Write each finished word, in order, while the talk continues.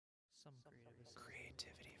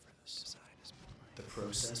Creativity for the side is the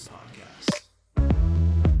Process Podcast.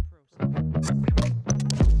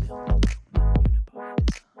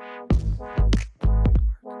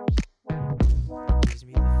 Gives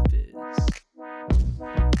me the fizz.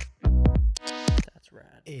 That's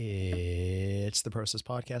rad. It's the Process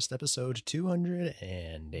Podcast, episode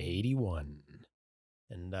 281.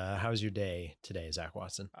 And how's your day today, Zach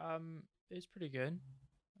Watson? It's pretty good.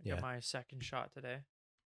 I got my second shot today.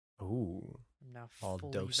 Ooh, I'm now all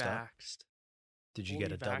fully dosed up? vaxxed. did you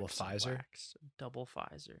get a double Pfizer? Double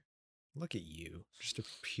Pfizer. Look at you, just a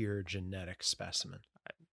pure genetic specimen.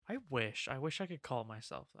 I wish I could call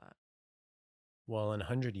myself that. Well, in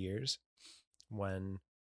 100 years, when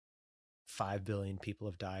 5 billion people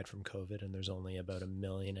have died from COVID and there's only about 1.5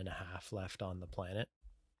 million left on the planet,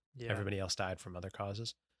 everybody else died from other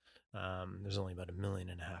causes. There's only about 1.5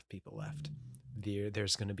 million people left.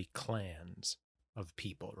 There's going to be clans of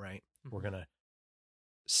people, right? Mhm.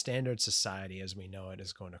 Standard society as we know it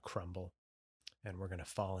is going to crumble, and we're going to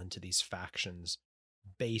fall into these factions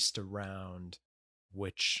based around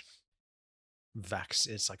which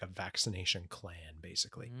it's like a vaccination clan,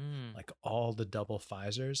 basically. Like all the double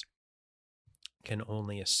Pfizers can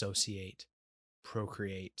only associate,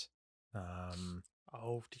 procreate,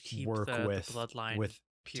 to keep work the with bloodline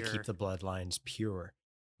pure. to keep the bloodlines pure,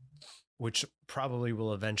 which probably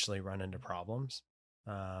will eventually run into problems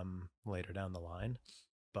later down the line.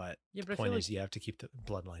 But Yeah, the but I point feel is you have to keep the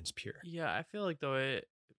bloodlines pure. Yeah, I feel like though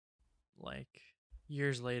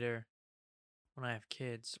years later, when I have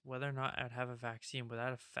kids, whether or not I'd have a vaccine, would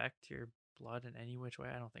that affect your blood in any which way?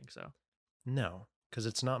 I don't think so. No, because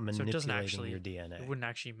it's not So it manipulating doesn't actually your DNA. It wouldn't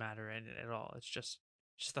actually matter in it at all. It's just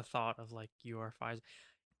the thought of like you are Pfizer.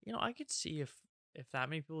 I could see if that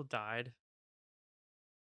many people died,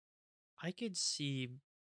 I could see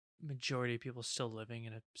majority of people still living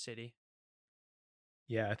in a city.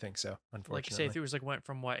 Yeah, I think so. Unfortunately, Like say if it was went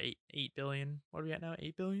from what 8 billion. What are we at now?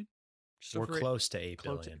 8 billion. We're close to 8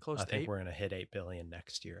 close billion. close I to think 8? we're gonna hit 8 billion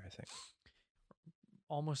next year. I think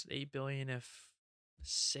Almost 8 billion. If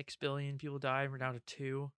 6 billion people died, we're down to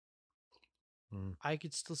 2. I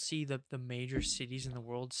could still see the major cities in the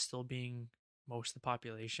world still being most of the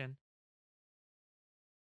population.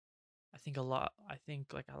 I think a lot of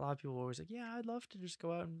people are always like, yeah, I'd love to just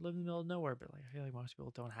go out and live in the middle of nowhere, but like I feel like most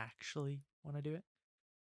people don't actually want to do it.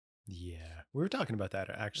 Yeah, we were talking about that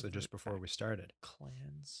actually just before we started.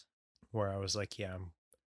 Clans. Where I was like, yeah, I'm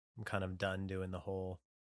kind of done doing the whole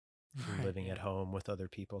living at home with other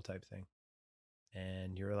people type thing.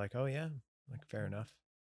 And you were like, oh yeah, like fair enough.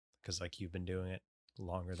 Because like you've been doing it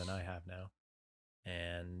longer than I have now.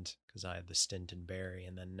 And because I had the stint in Barrie,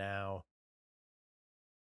 and then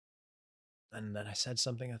I said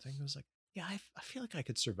something, I think it was like, yeah, I feel like I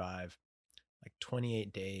could survive like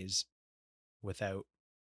 28 days without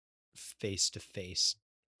face-to-face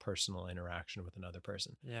personal interaction with another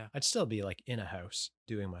person. Yeah. I'd still be like in a house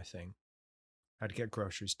doing my thing. I'd get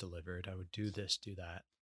groceries delivered. I would do this, do that.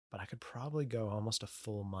 But I could probably go almost a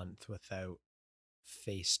full month without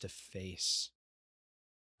face-to-face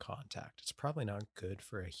contact. It's probably not good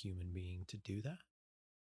for a human being to do that.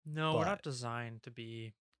 No, we're not designed to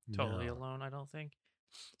be totally alone, I don't think.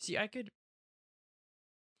 See, I could...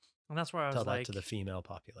 And that's where I was tell like... that to the female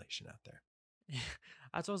population out there.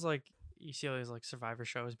 That's what I was like, you see all these like Survivor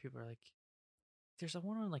shows, and people are like... There's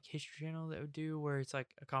one on like History Channel that would do where it's like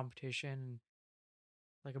a competition.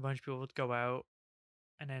 Like a bunch of people would go out,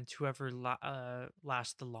 and then whoever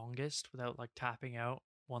lasts the longest without like tapping out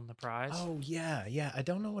won the prize. Oh yeah. I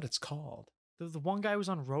don't know what it's called. The one guy was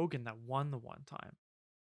on Rogan that won the one time.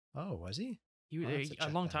 Oh, was he? A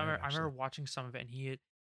long time. I remember watching some of it, and he'd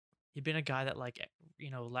been a guy that like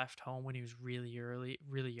left home when he was really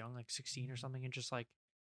young, like 16 or something, and just like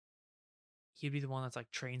he'd be the one that's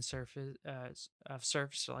like trained surfs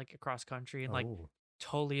like across country and like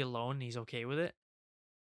totally alone. And he's okay with it.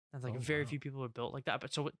 And like very few people are built like that.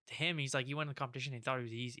 But so to him, he's like, he went in the competition and he thought it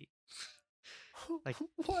was easy. Like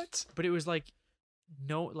what? But it was like,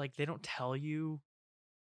 no, like they don't tell you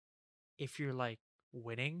if you're like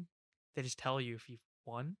winning. They just tell you if you've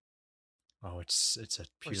won. Oh, it's a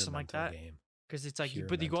pure mental like that game. Because it's like,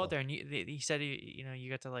 but you go out there and he said, you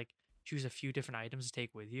get to like choose a few different items to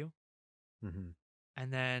take with you. Mm-hmm.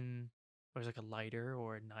 And then there's like a lighter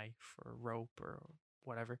or a knife or a rope or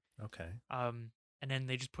whatever. Okay. And then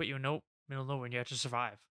they just put you in middle of nowhere and you have to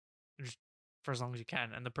survive just for as long as you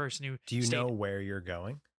can. And the person who do you know where you're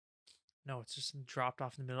going? No, it's just dropped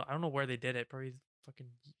off in the middle. I don't know where they did it. Probably fucking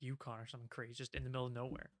Yukon or something crazy, just in the middle of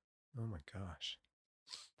nowhere. Oh my gosh.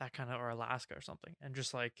 That kind of, or Alaska or something. And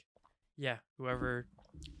just like, yeah, whoever.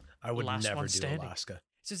 I would never do standing. Alaska.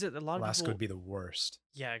 It's just that a lot of Alaska people. would be the worst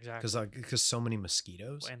Yeah, exactly. because so many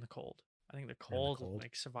mosquitoes. And the cold. I think the cold would cold.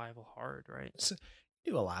 make survival hard, right? So,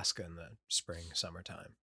 do Alaska in the spring,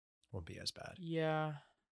 summertime won't be as bad. Yeah,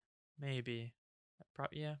 maybe.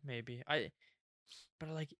 Yeah, maybe. But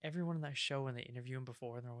like everyone in that show when they interview him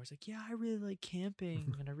before, and they're always like, "Yeah, I really like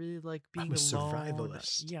camping, and I really like being I'm a alone.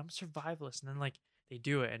 survivalist." Yeah, I'm a survivalist." And then like they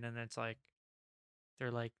do it, and then it's like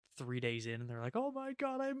they're like 3 days in, and they're like, "Oh my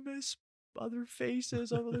god, I miss other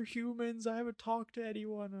faces of other humans. I haven't talked to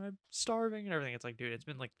anyone. And I'm starving and everything." It's like, dude, it's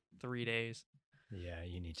been like 3 days, Yeah,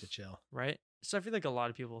 you need to chill. right? So I feel like a lot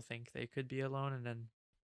of people think they could be alone and then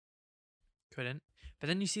couldn't. But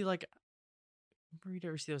then you see like, remember you'd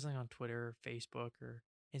ever see those things on Twitter, or Facebook, or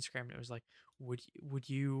Instagram, and it was like, would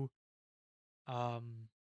you um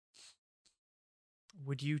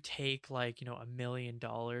would you take like $1 million,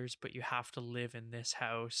 but you have to live in this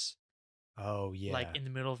house Oh yeah. like in the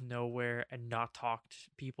middle of nowhere and not talk to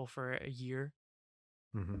people for a year?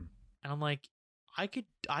 Mm-hmm. And I'm like, I could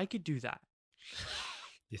do that.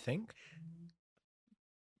 You think?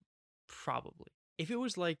 Probably. If it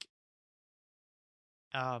was like,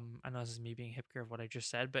 I know this is me being a hypocrite of what I just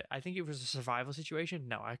said, but I think if it was a survival situation,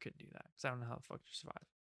 no, I couldn't do that because I don't know how the fuck to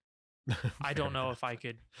survive. I don't know if I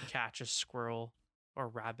could catch a squirrel or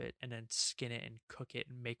rabbit and then skin it and cook it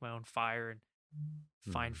and make my own fire and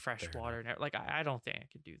find fresh water. And like, I don't think I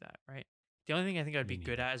could do that, right? The only thing I think I'd be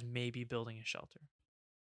good at is maybe building a shelter.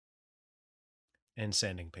 And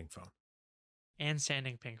sanding pink foam.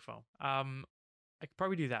 I could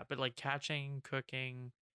probably do that, but like catching,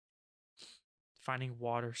 cooking, finding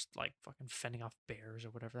water, like fucking fending off bears or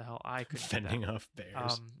whatever the hell, I couldn't. Fending off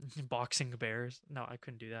bears. Boxing bears. No, I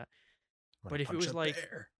couldn't do that. But if it was like,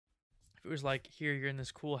 here, you're in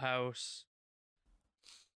this cool house,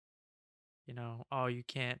 oh, you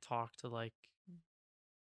can't talk to like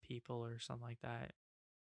people or something like that.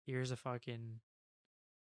 Here's a fucking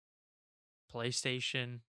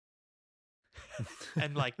PlayStation.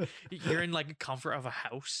 And like you're in like a comfort of a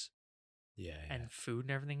house. Yeah. And food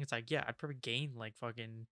and everything. It's like, yeah, I'd probably gain like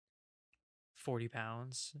fucking 40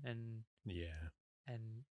 pounds and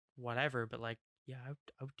whatever, but like, yeah,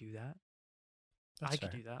 I would do that. I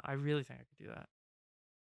could do that. I really think I could do that.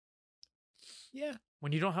 Yeah.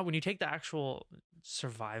 When you take the actual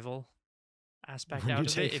survival aspect out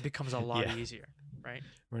of it, it becomes a lot easier, right?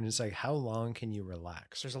 When it's like, how long can you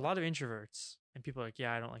relax? There's a lot of introverts and people are like,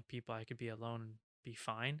 yeah, I don't like people. I could be alone and be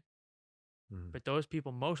fine. But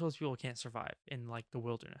most of those people can't survive in like the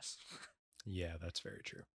wilderness. Yeah, that's very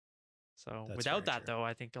true. So without that, though,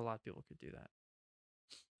 I think a lot of people could do that.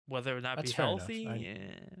 Whether or not that's be healthy,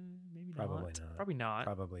 maybe probably not. Probably not.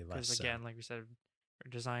 Probably less. Because again, like we said,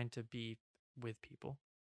 they're designed to be with people.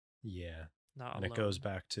 Yeah. Not and alone. It goes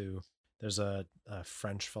back to, there's a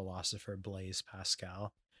French philosopher, Blaise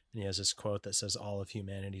Pascal, and he has this quote that says, all of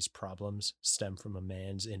humanity's problems stem from a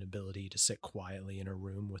man's inability to sit quietly in a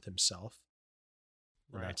room with himself.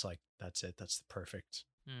 And that's it. That's the perfect.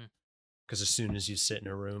 Because as soon as you sit in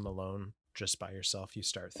a room alone, just by yourself, you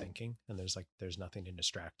start thinking, and there's nothing to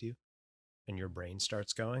distract you, and your brain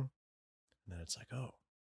starts going, and then it's like, oh,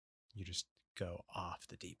 you just go off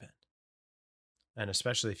the deep end. And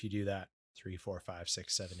especially if you do that 3, 4, 5,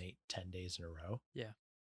 6, 7, 8, 10 days in a row,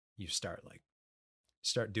 you start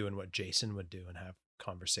doing what Jason would do and have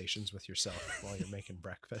conversations with yourself while you're making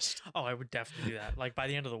breakfast. Oh, I would definitely do that. Like by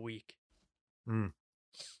the end of the week.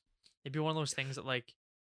 It'd be one of those things that like,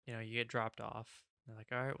 you get dropped off. They're like,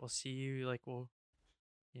 all right, we'll see you. Like, we'll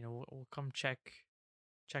come check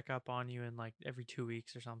up on you in like every 2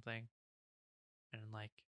 weeks or something. And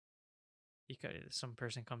like, some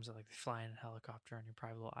person comes to like, they fly in a helicopter on your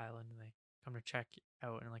private little island and they come to check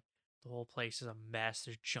out, and like the whole place is a mess.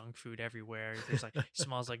 There's junk food everywhere. There's like,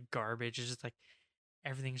 smells like garbage. It's just like,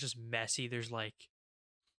 everything's just messy. There's like,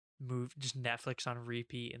 just Netflix on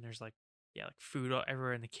repeat, and there's like, like food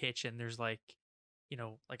everywhere in the kitchen. There's like,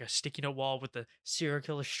 like a sticky note wall with the serial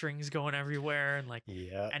killer strings going everywhere. And like,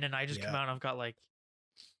 and then I just come out and I've got like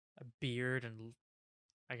a beard and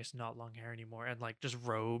I guess not long hair anymore, and like just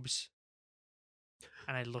robes.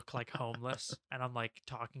 And I look like homeless, and I'm like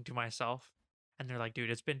talking to myself, and they're like,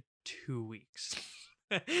 dude, it's been 2 weeks.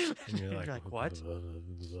 And you're like, what?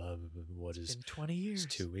 What is it's been 20 years?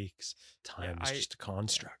 It's 2 weeks. Time is just a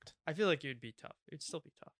construct. I feel like it would be tough. It'd still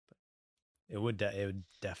be tough, but it would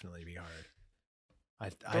definitely be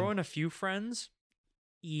hard. Throw in a few friends,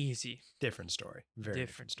 easy. Different story. Very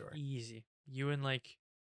different story. Easy. You and like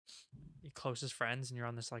your closest friends, and you're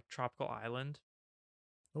on this like tropical island.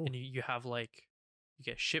 Ooh. And you have like, you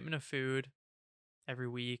get a shipment of food every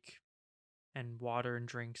week and water and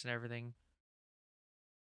drinks and everything.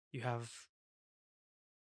 You have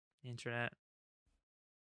internet,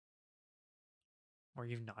 or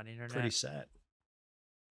even not internet. Pretty set.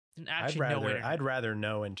 And actually, no internet. I'd rather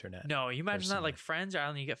no internet. No, you imagine that, like, personally. Friends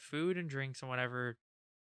Island, you get food and drinks and whatever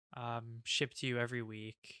shipped to you every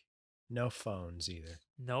week. No phones either.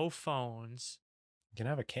 No phones. You can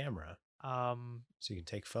have a camera, so you can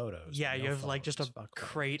take photos. Yeah, but you no have like just a phones. Fuck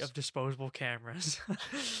crate phones. of disposable cameras.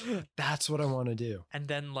 That's what I want to do. And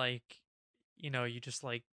then, like, you know, you just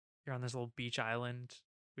like you're on this little beach island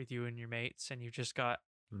with you and your mates, and you've just got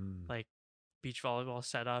like beach volleyball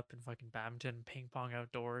set up and fucking badminton and ping pong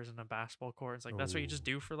outdoors and a basketball court. It's like that's what you just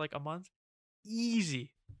do for like a month.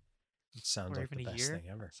 Easy. It sounds Or like the even a best year. thing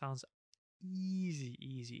ever. Sounds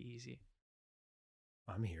easy.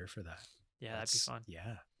 I'm here for that. Yeah, that'd be fun.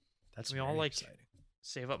 Yeah, that's Can we very all, like, exciting.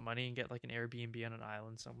 Save up money and get like an Airbnb on an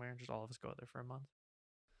island somewhere, and just all of us go out there for a month.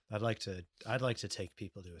 I'd like to take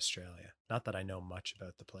people to Australia. Not that I know much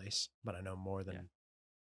about the place, but I know more than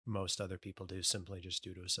most other people do, simply just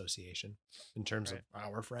due to association. In terms of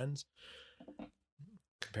our friends,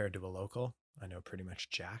 compared to a local, I know pretty much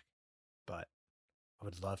jack, but I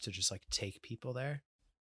would love to just like take people there,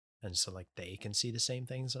 and so like they can see the same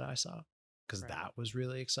things that I saw, because that was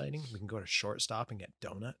really exciting. We can go to Shortstop and get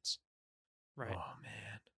donuts. Right. Oh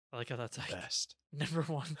man, I like how that's like best. number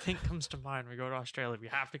one thing comes to mind. We go to Australia, we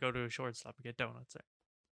have to go to a Shortstop and get donuts there.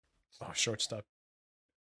 Oh, Shortstop.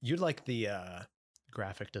 You'd like the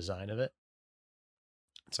graphic design of it.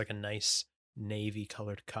 It's like a nice navy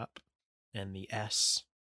colored cup, and the S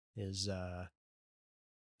is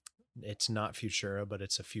it's not Futura, but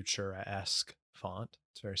it's a Futura-esque font.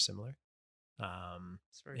 It's very similar.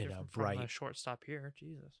 It's very different from the Shortstop here.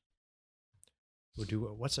 Jesus.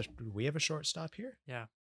 Do we have a Shortstop here? Yeah,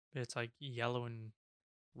 it's like yellow and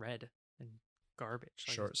red and garbage.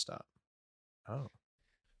 Like Shortstop. Oh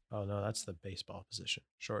no, that's the baseball position.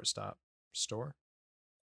 Shortstop store.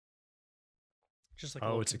 Just like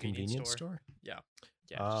it's a convenience store. Yeah,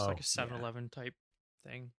 just like a 7-Eleven type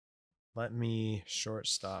thing. Let me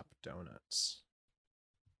Shortstop donuts.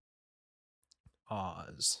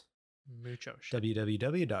 Oz. Mucho.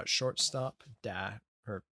 www.shortstop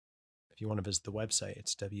or if you want to visit the website,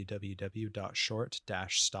 it's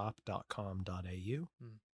www.short-stop.com.au.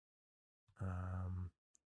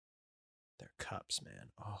 Their cups,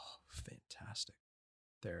 man. Oh, fantastic.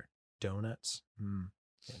 Their donuts.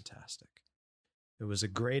 Fantastic. It was a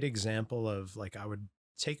great example of like, I would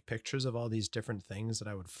take pictures of all these different things that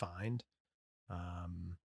I would find.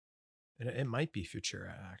 It might be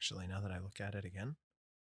Futura, actually, now that I look at it again.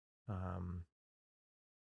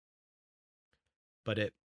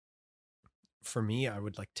 But for me, I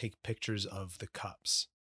would like take pictures of the cups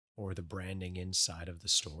or the branding inside of the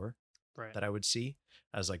store that I would see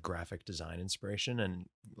as like graphic design inspiration, and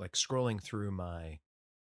like scrolling through my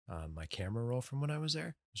my camera roll from when I was there,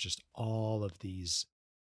 it was just all of these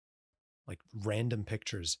like random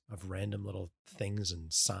pictures of random little things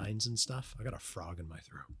and signs and stuff. I got a frog in my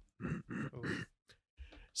throat.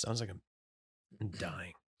 Sounds like I'm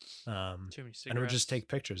dying. Too many cigarettes. And I would just take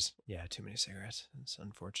pictures. Yeah, too many cigarettes. It's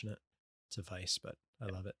unfortunate. It's a vice, but I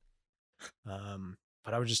love it.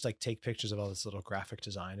 But I would just like take pictures of all this little graphic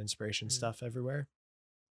design inspiration stuff everywhere.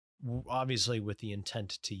 Obviously with the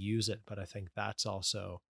intent to use it, but I think that's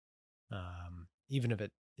also, even if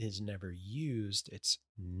it is never used, it's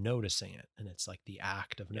noticing it. And it's like the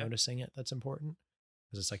act of noticing it that's important,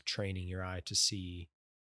 because it's like training your eye to see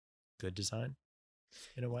good design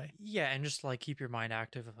in a way. Yeah, and just like keep your mind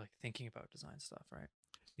active of like thinking about design stuff, right?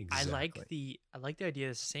 Exactly. I like the idea.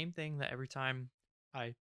 It's the same thing that every time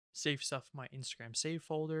I save stuff in my Instagram save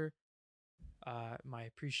folder, my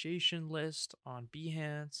appreciation list on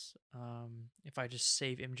Behance, if I just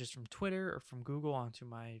save images from Twitter or from Google onto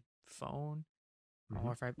my phone,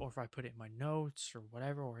 or if I put it in my notes or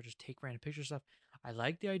whatever, or I just take random picture stuff. I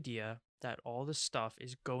like the idea that all this stuff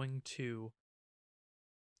is going to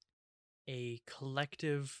a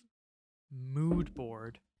collective mood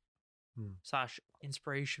board /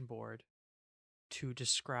 inspiration board to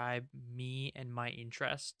describe me and my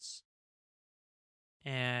interests,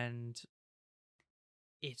 and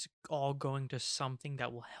it's all going to something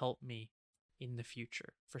that will help me in the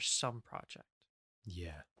future for some project.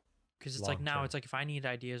 Yeah. Because it's like now, it's like if I need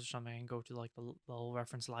ideas or something, I can go to like the little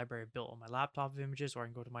reference library built on my laptop of images, or I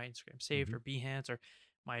can go to my Instagram saved or Behance or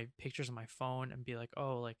my pictures on my phone and be like,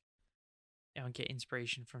 oh, like, and get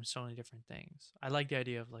inspiration from so many different things. I like the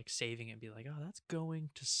idea of like saving it and be like, oh, that's going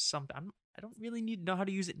to something. I don't really need to know how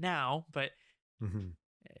to use it now, but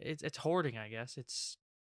it's hoarding, I guess. It's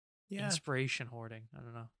inspiration hoarding. I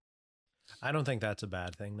don't know. I don't think that's a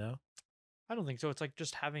bad thing, though. I don't think so. It's like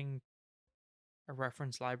just having a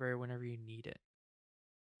reference library whenever you need it.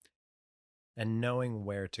 and knowing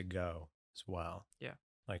where to go as well. Yeah.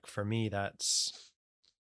 Like for me,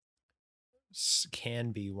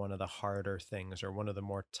 can be one of the harder things, or one of the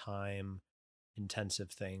more time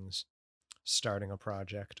intensive things, starting a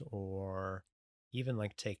project, or even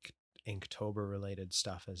like take Inktober related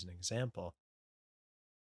stuff as an example.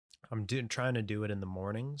 I'm trying to do it in the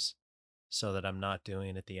mornings so that I'm not doing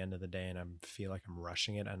it at the end of the day and I feel like I'm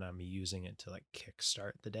rushing it and I'm using it to like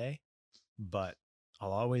kickstart the day. But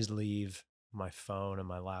I'll always leave my phone and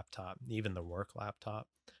my laptop, even the work laptop,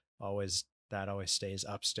 always stays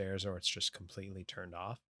upstairs, or it's just completely turned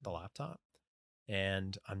off, the laptop.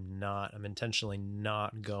 And I'm intentionally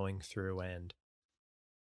not going through and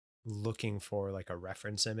looking for like a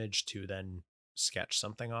reference image to then sketch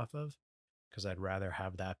something off of, because I'd rather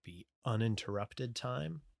have that be uninterrupted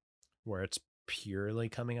time where it's purely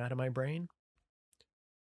coming out of my brain.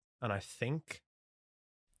 And I think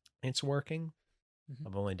it's working. Mm-hmm.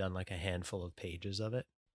 I've only done like a handful of pages of it,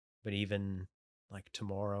 but even like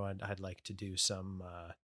tomorrow, I'd like to do some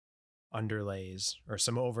underlays or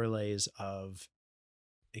some overlays of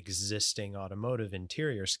existing automotive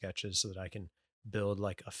interior sketches so that I can build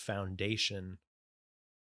like a foundation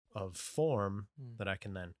of form that I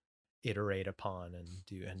can then iterate upon and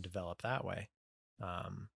do and develop that way.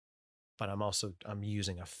 But I'm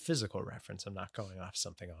using a physical reference. I'm not going off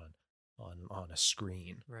something on a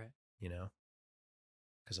screen, right? You know,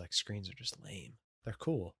 because like screens are just lame. They're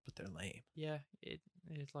cool, but they're lame. Yeah,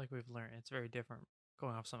 it's like we've learned. It's very different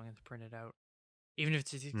going off something that's printed out, even if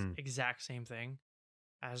it's the exact same thing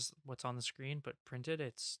as what's on the screen, but printed,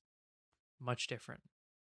 it's much different.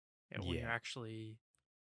 When you're actually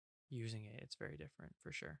using it, it's very different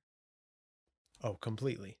for sure. Oh,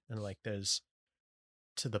 completely. And like there's,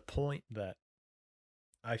 to the point that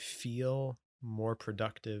I feel more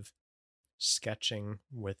productive sketching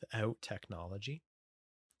without technology,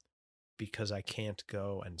 because I can't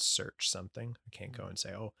go and search something. I can't go and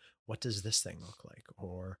say, oh, what does this thing look like?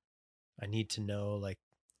 Or I need to know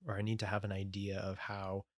or I need to have an idea of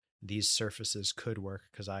how these surfaces could work,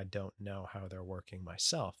 because I don't know how they're working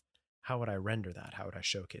myself. How would I render that? How would I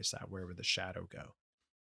showcase that? Where would the shadow go?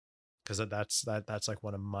 Because that's like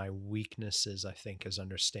one of my weaknesses, I think, is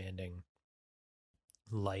understanding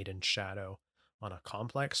light and shadow on a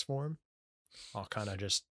complex form. I'll kind of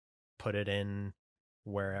just put it in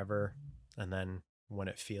wherever, and then when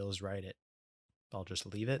it feels right, I'll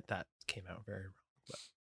just leave it. That came out very wrong, but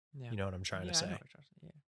you know what I'm trying to say.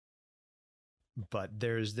 But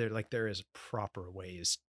there is proper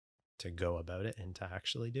ways to go about it and to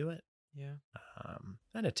actually do it. Yeah.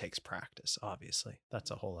 And it takes practice, obviously.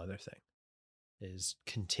 That's a whole other thing, is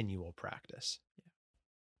continual practice. Yeah.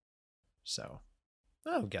 So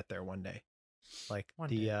I'll get there one day. Like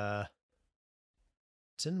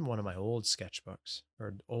it's in one of my old sketchbooks,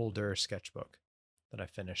 or older sketchbook that I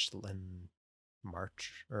finished in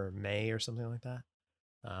March or May or something like that.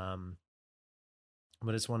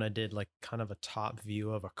 But it's one I did like kind of a top view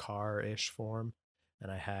of a car-ish form,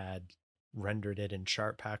 and I had rendered it in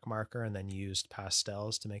Chartpak marker and then used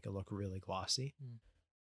pastels to make it look really glossy.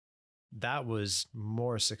 That was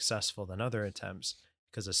more successful than other attempts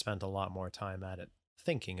because I spent a lot more time at it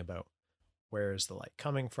thinking about where is the light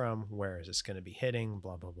coming from, where is this going to be hitting,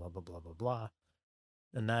 blah, blah, blah, blah, blah, blah, blah.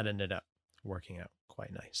 And that ended up working out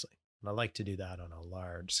quite nicely. And I like to do that on a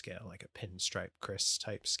large scale, like a pinstripe Chris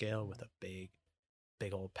type scale with a big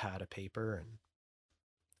old pad of paper. And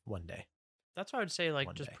one day. That's what I'd say,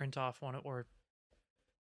 like just print off one, or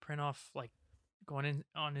print off like going in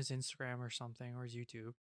on his Instagram or something, or his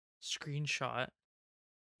YouTube, screenshot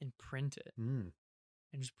and print it. And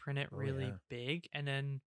just print it really big and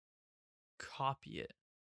then copy it.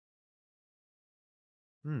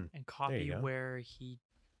 And copy where he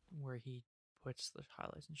puts the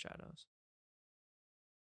highlights and shadows.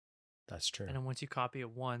 That's true. And then once you copy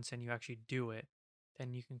it once and you actually do it,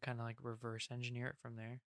 then you can kind of like reverse engineer it from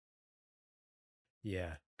there.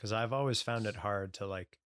 Yeah, because I've always found it hard to I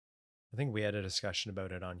think we had a discussion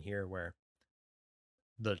about it on here where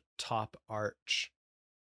the top arch,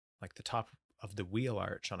 like the top of the wheel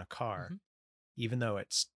arch on a car, even though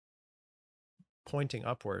it's pointing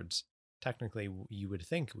upwards, technically you would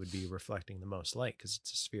think it would be reflecting the most light because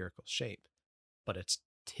it's a spherical shape, but it's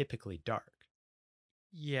typically dark.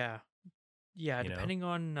 Yeah. Yeah, depending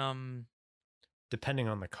on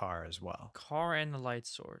the car as well. Car and the light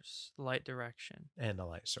source, the light direction. And the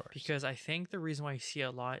light source. Because I think the reason why you see it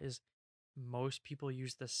a lot is most people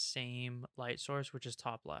use the same light source, which is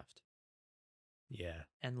top left. Yeah.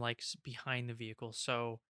 And like behind the vehicle.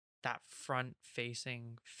 So that front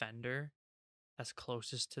facing fender that's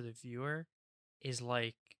closest to the viewer is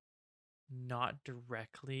like not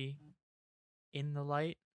directly in the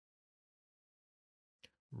light.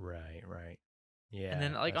 Right, right. Yeah. And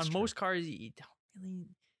then like that's on true. most cars, you don't really,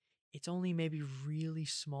 it's only maybe really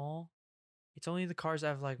small. It's only the cars that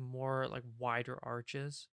have like more like wider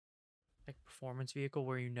arches, like performance vehicle,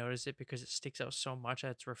 where you notice it because it sticks out so much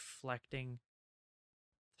that it's reflecting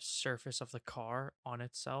the surface of the car on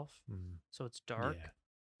itself. Mm, So it's dark yeah.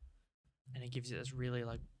 and it gives it this really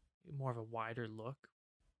like more of a wider look.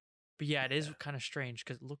 But yeah, it is Yeah. kind of strange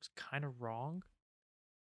because it looks kind of wrong.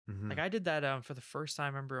 Mhm. Like I did that for the first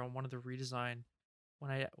time. I remember on one of the redesign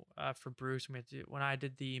when I for Bruce when I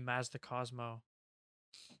did the Mazda Cosmo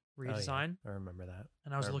Oh yeah, redesign, I remember that.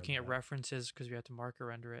 and I was looking at remember that. references because we had to marker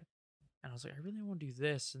render it, and I was like, I really want to do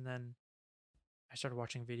this, and then I started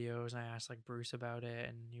watching videos and I asked like Bruce about it,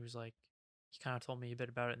 and he was like, he kind of told me a bit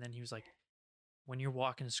about it, and then he was like, when you're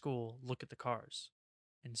walking to school, look at the cars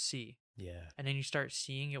and see, Yeah. and then you start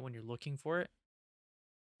seeing it when you're looking for it.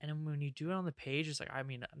 And then when you do it on the page, it's like, I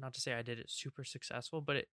mean, not to say I did it super successful,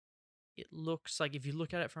 but it looks like if you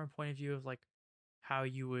look at it from a point of view of like how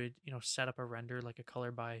you would, set up a render like a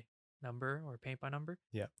color by number or paint by number.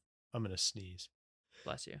 Yeah. I'm gonna sneeze.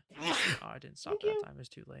 Bless you. Oh, I didn't stop Thank at that you. time. It was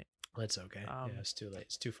too late. That's okay. Yeah, it's too late.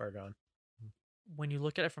 It's too far gone. When you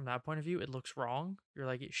look at it from that point of view, it looks wrong. You're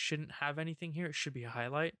like, it shouldn't have anything here. It should be a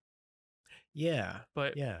highlight. Yeah.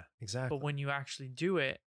 But Yeah, exactly. when you actually do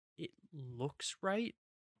it, it looks right,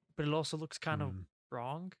 but it also looks kind of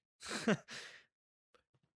wrong.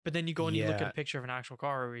 But then you go and you look at a picture of an actual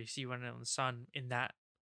car where you see one in the sun in that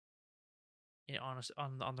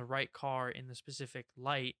on the right car in the specific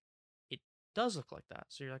light, it does look like that.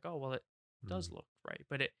 So you're like, oh well, it does look right,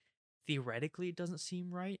 but it theoretically it doesn't seem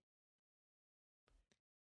right.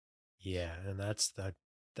 Yeah, and that's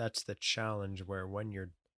the challenge where when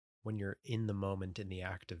you're in the moment in the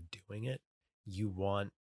act of doing it,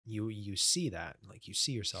 you see that, like you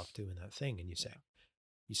see yourself doing that thing and you say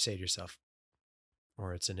to yourself,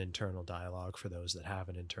 or it's an internal dialogue for those that have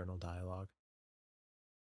an internal dialogue.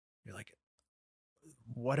 You're like,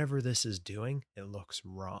 whatever this is doing, it looks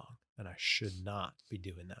wrong and I should not be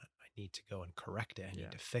doing that. I need to go and correct it. I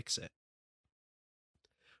need to fix it.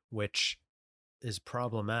 Which is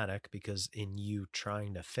problematic because in you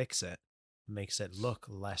trying to fix it makes it look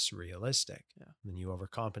less realistic. Yeah. Then you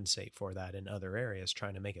overcompensate for that in other areas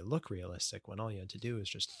trying to make it look realistic when all you had to do is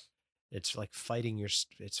just it's like fighting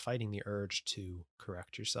the urge to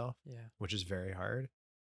correct yourself. Yeah. Which is very hard.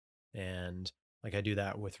 And like I do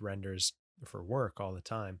that with renders for work all the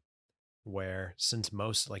time, where since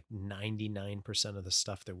most like 99% of the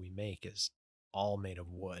stuff that we make is all made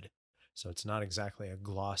of wood. So it's not exactly a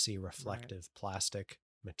glossy, reflective plastic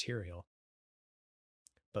material.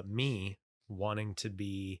 But me wanting to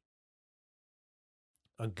be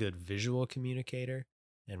a good visual communicator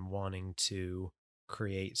and wanting to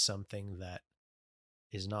create something that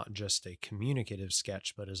is not just a communicative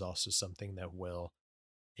sketch, but is also something that will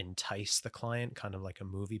entice the client, kind of like a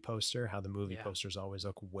movie poster, how the movie posters always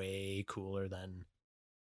look way cooler than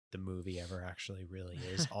the movie ever actually really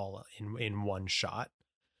is, all in one shot.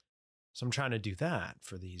 So I'm trying to do that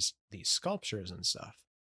for these sculptures and stuff.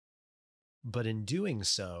 But in doing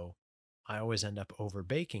so, I always end up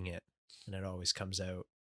overbaking it, and it always comes out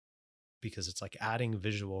because it's like adding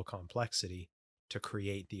visual complexity to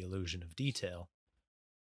create the illusion of detail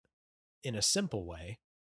in a simple way,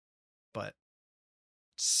 but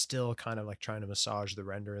still kind of like trying to massage the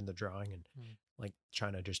render and the drawing and like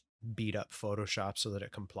trying to just beat up Photoshop so that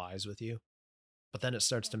it complies with you. But then it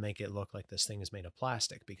starts to make it look like this thing is made of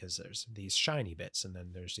plastic because there's these shiny bits and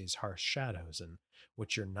then there's these harsh shadows, and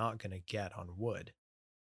which you're not going to get on wood.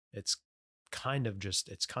 It's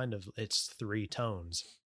three tones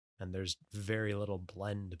and there's very little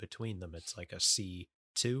blend between them. It's like a C2,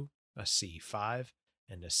 a C5,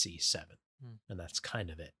 and a C7. And that's kind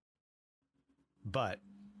of it. But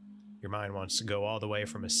your mind wants to go all the way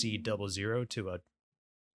from a C00 to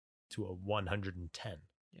a 110.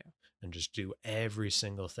 Yeah. And just do every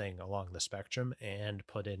single thing along the spectrum and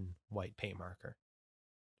put in white paint marker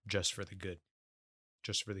just for the good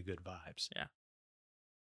vibes. Yeah.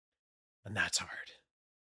 And that's hard.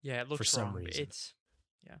 Yeah, it looks for some wrong. reason.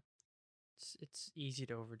 It's easy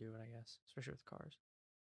to overdo it, I guess, especially with cars.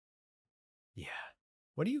 Yeah.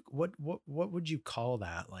 What would you call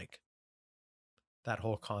that? Like that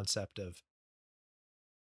whole concept of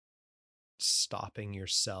stopping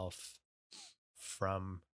yourself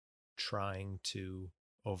from trying to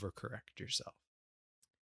overcorrect yourself?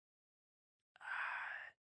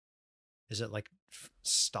 Is it like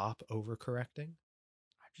stop overcorrecting?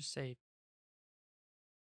 I'd just say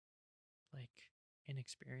like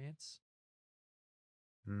inexperience.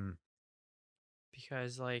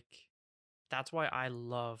 Because like that's why I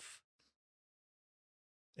love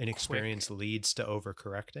Inexperience leads to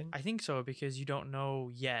overcorrecting. I think so, because you don't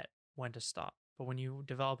know yet when to stop. But when you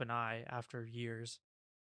develop an eye after years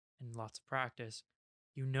and lots of practice,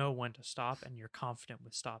 you know when to stop and you're confident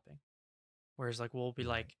with stopping. Whereas like we'll be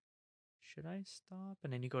like, should I stop?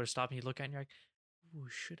 And then you go to stop and you look at it and you're like, ooh,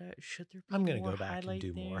 should there be I'm gonna more go back and highlight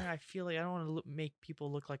do there? more. I feel like I don't want to make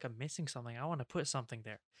people look like I'm missing something. I want to put something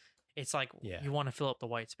there. It's like Yeah. you want to fill up the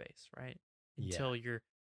white space, right? Until Yeah. you're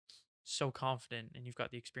so confident and you've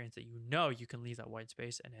got the experience that you know you can leave that white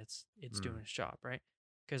space and it's doing its job, right?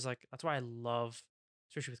 Because like that's why I love,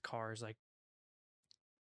 especially with cars, like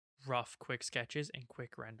rough, quick sketches and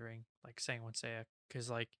quick rendering, like Sang Wonsea. Because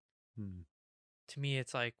like to me,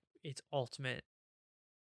 it's like it's ultimate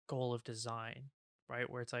goal of design, right?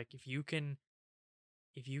 Where it's like if you can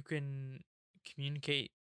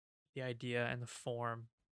communicate the idea and the form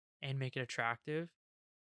and make it attractive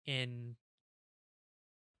in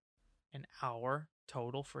an hour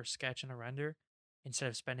total for a sketch and a render, instead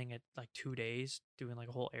of spending it like 2 days doing like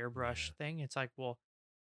a whole airbrush thing, it's like, well,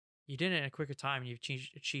 you did it in a quicker time and you've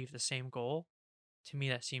achieved the same goal. To me,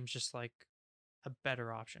 that seems just like a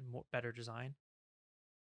better option, better design.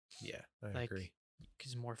 Yeah, I agree.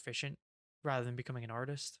 Because it's more efficient rather than becoming an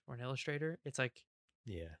artist or an illustrator. It's like,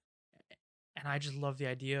 yeah. And I just love the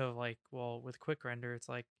idea of like, well, with quick render, it's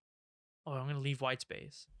like, oh, I'm going to leave white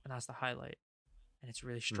space and that's the highlight. And it's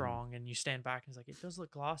really strong. And you stand back and it's like, it does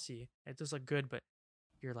look glossy. It does look good, but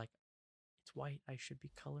you're like, it's white. I should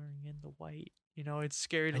be coloring in the white. You know, it's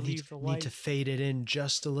scary to leave the white. Need to fade it in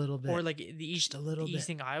just a little bit. Or like the east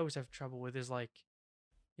thing I always have trouble with is like,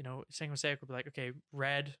 you know, Sang Wonsea would be like, okay,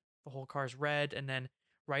 red, the whole car's red, and then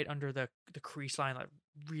right under the crease line, like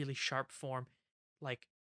really sharp form, like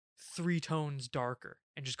 3 tones darker,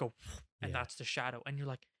 and just go, and that's the shadow. And you're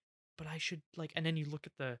like, but I should like, and then you look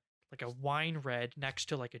at the like a wine red next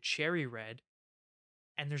to like a cherry red,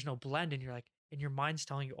 and there's no blend, and you're like, and your mind's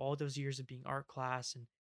telling you all those years of being art class, and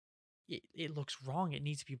it looks wrong. It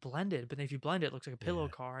needs to be blended. But then if you blend it, it looks like a pillow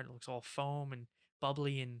car, and it looks all foam and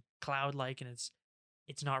bubbly and cloud like, and it's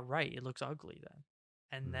not right. It looks ugly then.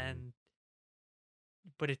 And then,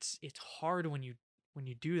 but it's hard when you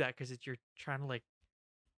do that, because you're trying to like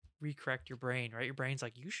recorrect your brain, right? Your brain's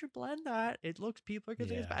like, you should blend that. It looks, people are gonna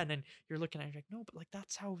think it's bad. And then you're looking at it, you're like, no, but like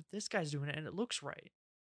that's how this guy's doing it, and it looks right.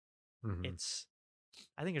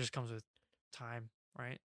 I think it just comes with time,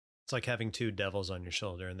 right? It's like having 2 devils on your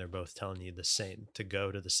shoulder and they're both telling you the same, to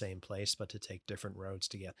go to the same place, but to take different roads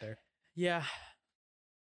to get there. Yeah.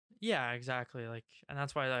 Yeah, exactly. Like, and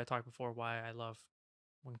that's why I talked before, why I love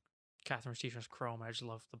when Catherine was teaching us chrome. I just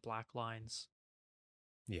love the black lines.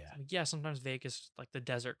 Yeah. Like, yeah, sometimes Vegas, like the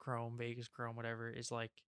desert chrome, Vegas chrome, whatever, is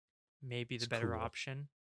like maybe the better option.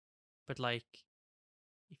 But like,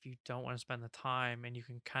 if you don't want to spend the time and you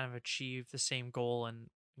can kind of achieve the same goal, and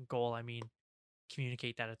goal, I mean,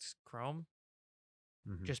 communicate that it's chrome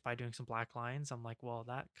just by doing some black lines, I'm like, well,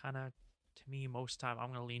 that kind of, to me, most time I'm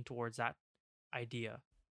going to lean towards that idea.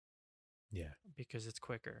 Yeah. Because it's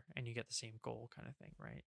quicker and you get the same goal kind of thing,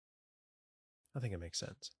 right? I think it makes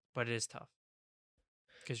sense. But it is tough.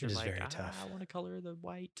 Because you're like, I want to color the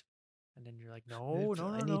white. And then you're like, no,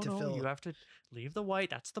 you have to leave the white.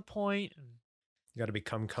 That's the point. And you got to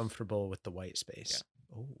become comfortable with the white space.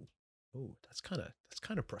 Yeah. Oh, that's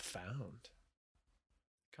kind of profound.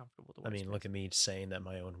 Comfortable with the white space. Look at me saying that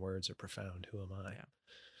my own words are profound. Who am I? Yeah.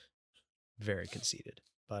 Very conceited.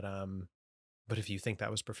 But if you think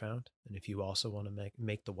that was profound, and if you also want to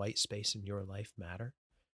make the white space in your life matter,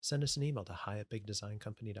 send us an email to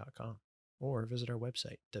hi@bigdesigncompany.com or visit our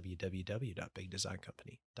website,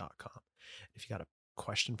 www.bigdesigncompany.com. If you got a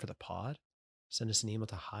question for the pod, send us an email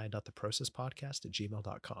to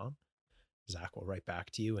hi.theprocesspodcast@gmail.com. Zach will write back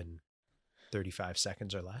to you in 35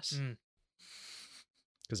 seconds or less,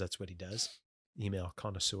 because that's what he does. Email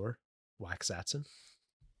connoisseur, Wax Zatson,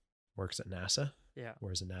 works at NASA. Yeah.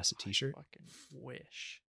 Wears a NASA t-shirt. I fucking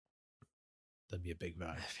wish. That'd be a big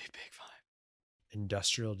vibe. That'd be a big vibe.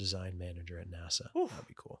 Industrial design manager at NASA. Oof. That'd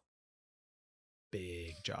be cool.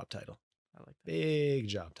 Big job title. I like that. Big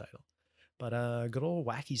job title. But good old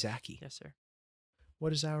Wacky Zacky. Yes, sir.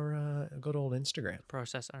 What is our good old Instagram?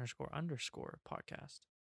 Process__podcast.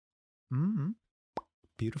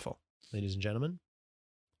 Beautiful. Ladies and gentlemen,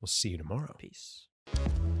 we'll see you tomorrow. Peace.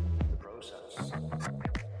 The Process.